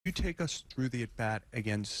You take us through the at-bat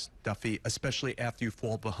against Duffy, especially after you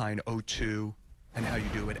fall behind 0-2 and how you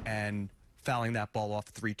do it, and fouling that ball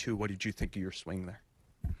off 3-2. What did you think of your swing there?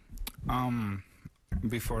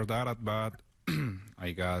 Before that at-bat,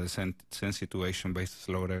 I got the same situation, bases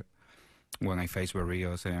loaded, when I faced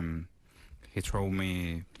Berrios, and he threw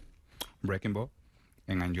me breaking ball,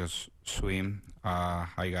 and I just swim.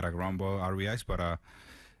 I got a ground ball, RBIs, but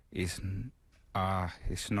it's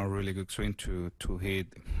not really good swing to hit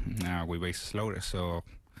with bases loaded. So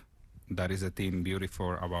that is the thing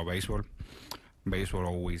beautiful about baseball. Baseball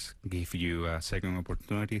always give you a second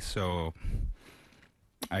opportunity. So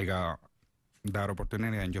I got that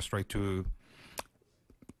opportunity and just try to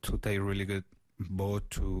take really good ball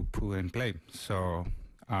to put in play. So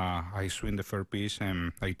I swing the first pitch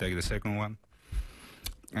and I take the second one.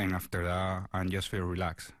 And after that, I just feel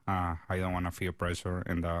relaxed. I don't want to feel pressure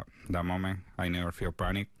in that moment. I never feel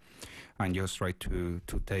panic. And just try to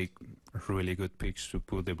take really good pitch to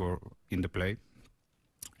put the ball in the play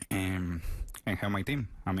and help my team.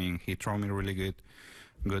 I mean, he threw me really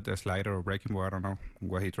good slider or breaking ball. I don't know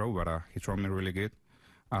what he threw, but he threw me really good.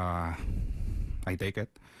 I take it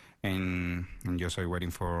and just I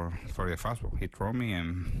waiting for the fastball. He threw me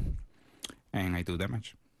and I do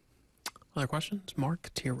damage. Other questions? Mark,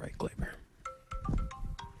 to your right, Gleyber.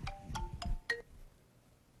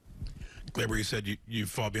 Gleyber, you said you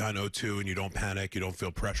fall behind 0-2 and you don't panic, you don't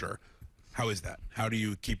feel pressure. How is that? How do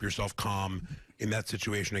you keep yourself calm in that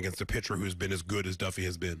situation against a pitcher who's been as good as Duffy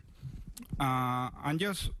has been? I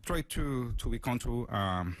just try to be comfortable.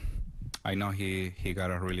 I know he got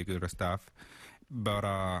a really good staff, but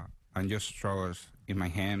I just throw in my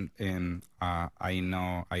hand, and I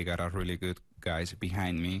know I got a really good guys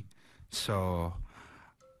behind me. So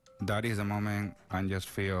that is the moment I just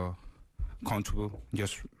feel comfortable,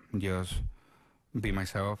 just be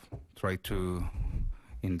myself, try to,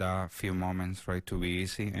 in that few moments, try to be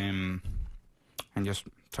easy and just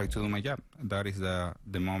try to do my job. That is the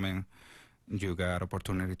moment you got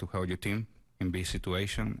opportunity to help your team in big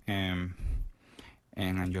situation, and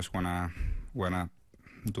I just wanna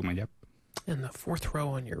do my job. And the fourth row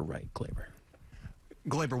on your right, Gleyber.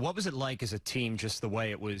 Gleyber, what was it like as a team, just the way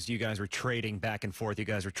it was? You guys were trading back and forth. You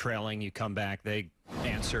guys were trailing. You come back, they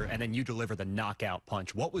answer, and then you deliver the knockout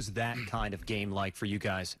punch. What was that kind of game like for you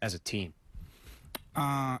guys as a team?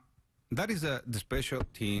 That is the special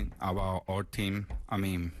thing about our team. I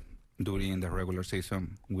mean, during the regular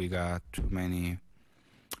season, we got too many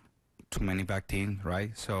back teams,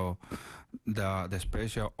 right? So the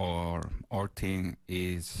special or our team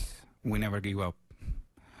is we never give up.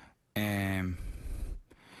 And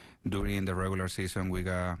during the regular season, we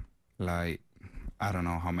got like, I don't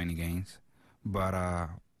know how many games, but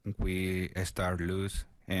we start lose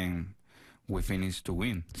and we finish to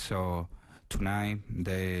win. So tonight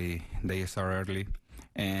they start early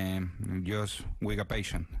and just we got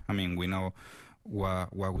patient. I mean, we know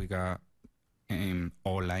what we got in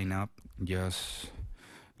our lineup. Just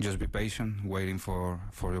be patient, waiting for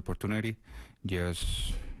the opportunity.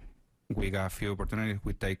 Just we got a few opportunities.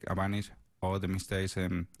 We take advantage all the mistakes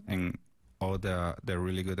and all the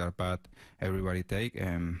really good at bat everybody take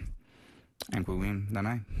and we win the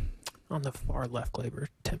night. On the far left, Gleyber,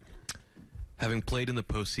 Tim. Having played in the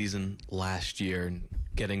postseason last year and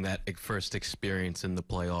getting that first experience in the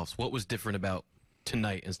playoffs, what was different about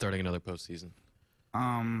tonight and starting another postseason?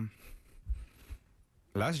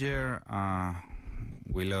 Last year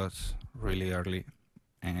we lost really early,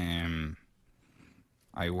 and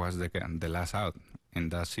I was the last out in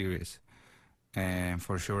that series. And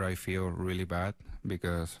for sure, I feel really bad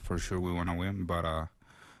because for sure we want to win. But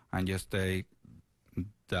I just take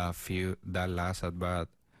that last at bat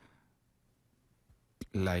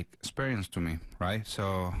like experience to me, right?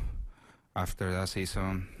 So after that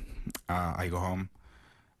season, I go home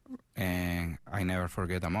and I never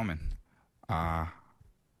forget the moment. I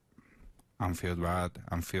feel bad,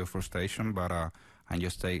 I feel frustration, but I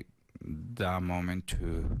just take that moment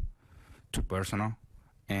to personal.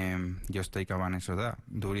 And just take advantage of that.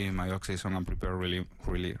 During my off season, I'm prepared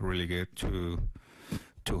really good to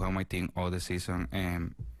help my team all the season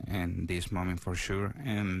and this moment for sure.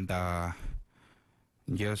 And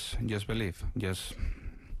just believe, just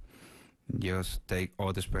take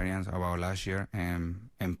all the experience about last year and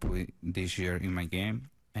put this year in my game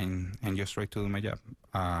and just try to do my job.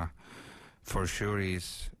 For sure,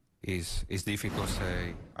 it's difficult to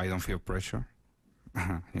say I don't feel pressure.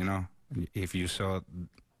 You know, if you saw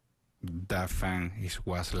that fan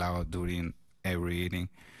was loud during every inning,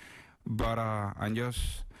 but I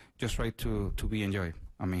just try to be enjoy.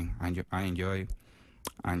 I mean, I enjoy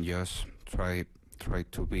and just try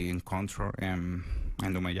to be in control and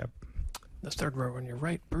and do my job. The third row on your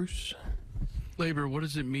right, Bruce. Gleyber, what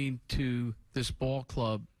does it mean to this ball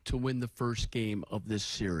club to win the first game of this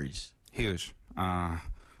series? Huge.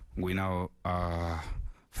 We know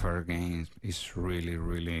first game is really,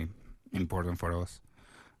 really important for us.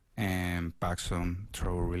 And Paxson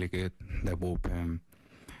throw really good. The bullpen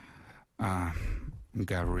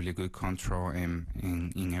got really good control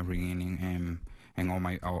in every inning, and all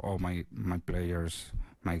my players,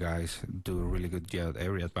 my guys, do a really good job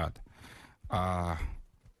every at bat.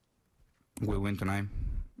 We win tonight.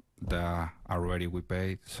 Already we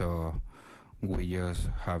paid, so we just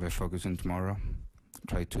have a focus in tomorrow.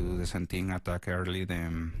 Try to do the same thing, attack early,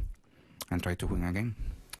 then and try to win again.